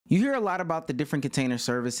You hear a lot about the different container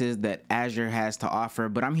services that Azure has to offer,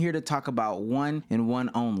 but I'm here to talk about one and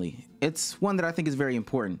one only. It's one that I think is very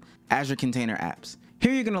important, Azure Container Apps.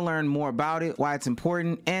 Here you're going to learn more about it, why it's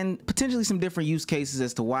important, and potentially some different use cases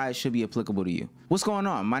as to why it should be applicable to you. What's going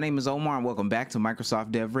on? My name is Omar and welcome back to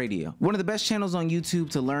Microsoft Dev Radio, one of the best channels on YouTube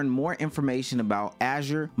to learn more information about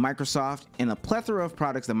Azure, Microsoft, and a plethora of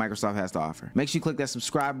products that Microsoft has to offer. Make sure you click that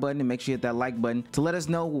subscribe button and make sure you hit that like button to let us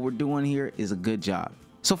know what we're doing here is a good job.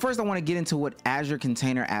 So first I want to get into what Azure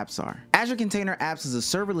Container Apps are. Azure Container Apps is a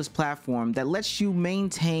serverless platform that lets you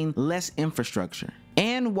maintain less infrastructure.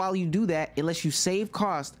 And while you do that, it lets you save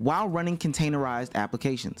costs while running containerized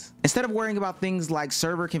applications. Instead of worrying about things like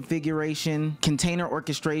server configuration, container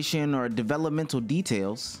orchestration, or developmental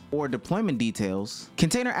details, or deployment details,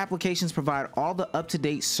 container applications provide all the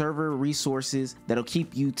up-to-date server resources that'll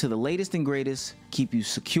keep you to the latest and greatest, keep you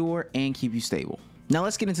secure, and keep you stable. Now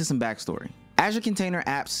let's get into some backstory. Azure Container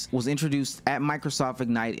Apps was introduced at Microsoft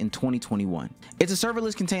Ignite in 2021. It's a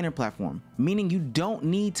serverless container platform, meaning you don't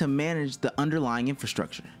need to manage the underlying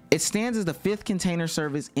infrastructure. It stands as the fifth container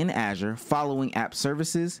service in Azure, following app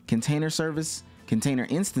services, container service, container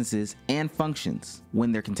instances, and functions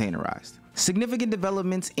when they're containerized. Significant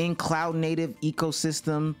developments in cloud-native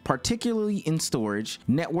ecosystem, particularly in storage,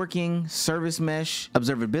 networking, service mesh,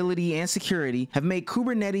 observability, and security, have made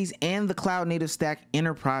Kubernetes and the cloud-native stack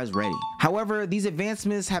enterprise-ready. However, these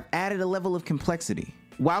advancements have added a level of complexity.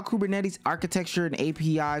 While Kubernetes architecture and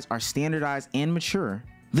APIs are standardized and mature,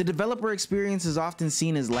 the developer experience is often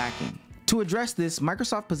seen as lacking. To address this,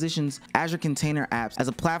 Microsoft positions Azure Container Apps as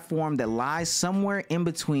a platform that lies somewhere in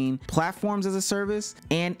between platforms as a service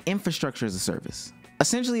and infrastructure as a service.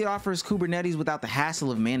 Essentially, it offers Kubernetes without the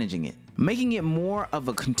hassle of managing it, making it more of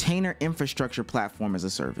a container infrastructure platform as a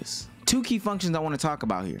service. Two key functions I want to talk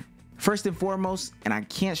about here. First and foremost, and I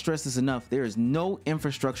can't stress this enough, there is no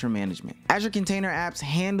infrastructure management. Azure Container Apps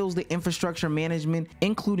handles the infrastructure management,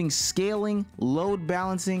 including scaling, load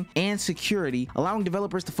balancing, and security, allowing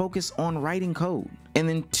developers to focus on writing code. And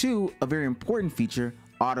then two, a very important feature,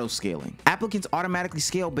 auto scaling. Applicants automatically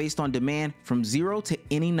scale based on demand from 0 to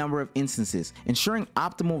any number of instances, ensuring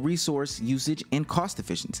optimal resource usage and cost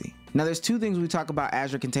efficiency. Now there's two things we talk about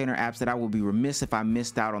Azure Container Apps that I would be remiss if I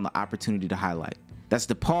missed out on the opportunity to highlight. That's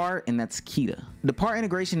Depar and that's Kita. Depar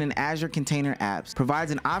integration in Azure Container Apps provides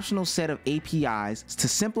an optional set of APIs to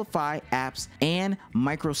simplify apps and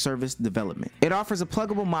microservice development. It offers a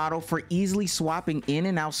pluggable model for easily swapping in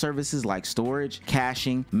and out services like storage,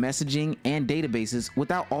 caching, messaging, and databases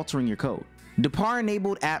without altering your code.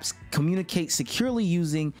 Depar-enabled apps communicate securely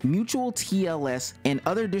using mutual TLS and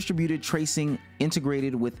other distributed tracing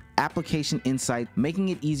integrated with application insight, making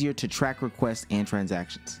it easier to track requests and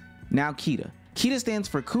transactions. Now Kita. Kita stands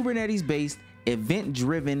for Kubernetes-based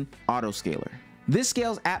event-driven autoscaler. This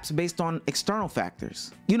scales apps based on external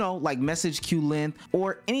factors, like message queue length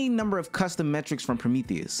or any number of custom metrics from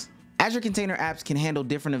Prometheus. Azure Container Apps can handle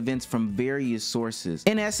different events from various sources.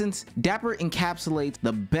 In essence, Dapr encapsulates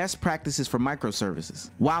the best practices for microservices,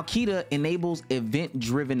 while Kita enables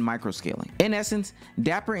event-driven microscaling. In essence,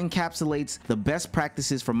 Dapr encapsulates the best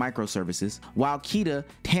practices for microservices, while Kita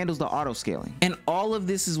handles the auto-scaling. And all of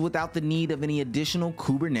this is without the need of any additional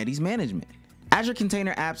Kubernetes management. Azure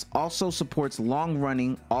Container Apps also supports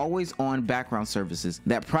long-running, always-on background services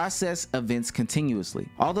that process events continuously.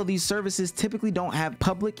 Although these services typically don't have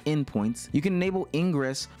public endpoints, you can enable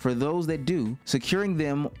ingress for those that do, securing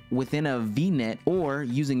them within a VNet or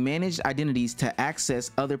using managed identities to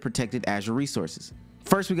access other protected Azure resources.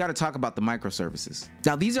 First, we got to talk about the microservices.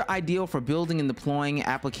 Now, these are ideal for building and deploying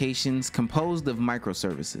applications composed of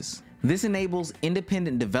microservices. This enables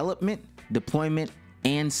independent development, deployment,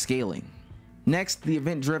 and scaling. Next, the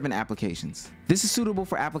event-driven applications. This is suitable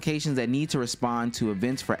for applications that need to respond to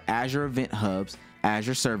events for Azure Event Hubs,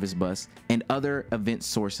 Azure Service Bus, and other event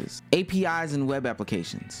sources. APIs and web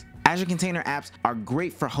applications. Azure Container Apps are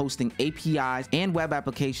great for hosting APIs and web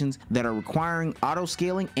applications that are requiring auto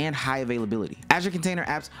scaling and high availability. Azure Container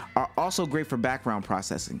Apps are also great for background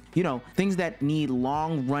processing. Things that need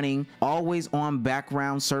long-running, always-on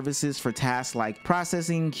background services for tasks like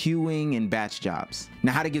processing, queuing, and batch jobs.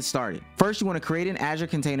 Now, how to get started. First, you want to create an Azure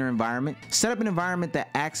container environment. Set up an environment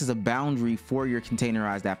that acts as a boundary for your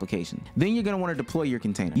containerized application. Then you're going to want to deploy your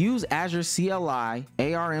container. Use Azure CLI,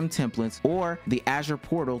 ARM templates, or the Azure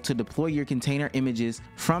portal to deploy your container images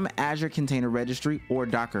from Azure Container Registry or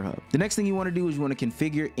Docker Hub. The next thing you want to do is you want to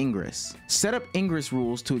configure ingress. Set up ingress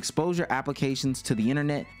rules to expose your applications to the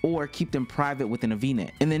internet or keep them private within a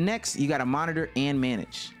VNet. And then next, you got to monitor and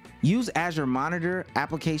manage. Use Azure Monitor,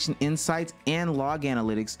 Application Insights, and Log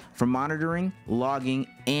Analytics for monitoring, logging,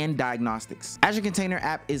 and diagnostics. Azure Container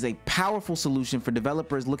App is a powerful solution for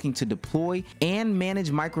developers looking to deploy and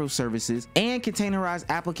manage microservices and containerize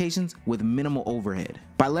applications with minimal overhead.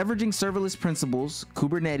 By leveraging serverless principles,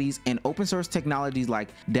 Kubernetes, and open source technologies like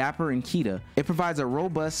Dapper and Kita, it provides a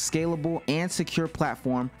robust, scalable, and secure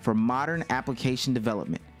platform for modern application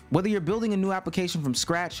development. Whether you're building a new application from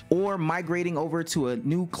scratch or migrating over to a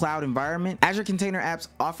new cloud environment, Azure Container Apps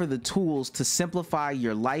offer the tools to simplify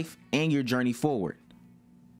your life and your journey forward.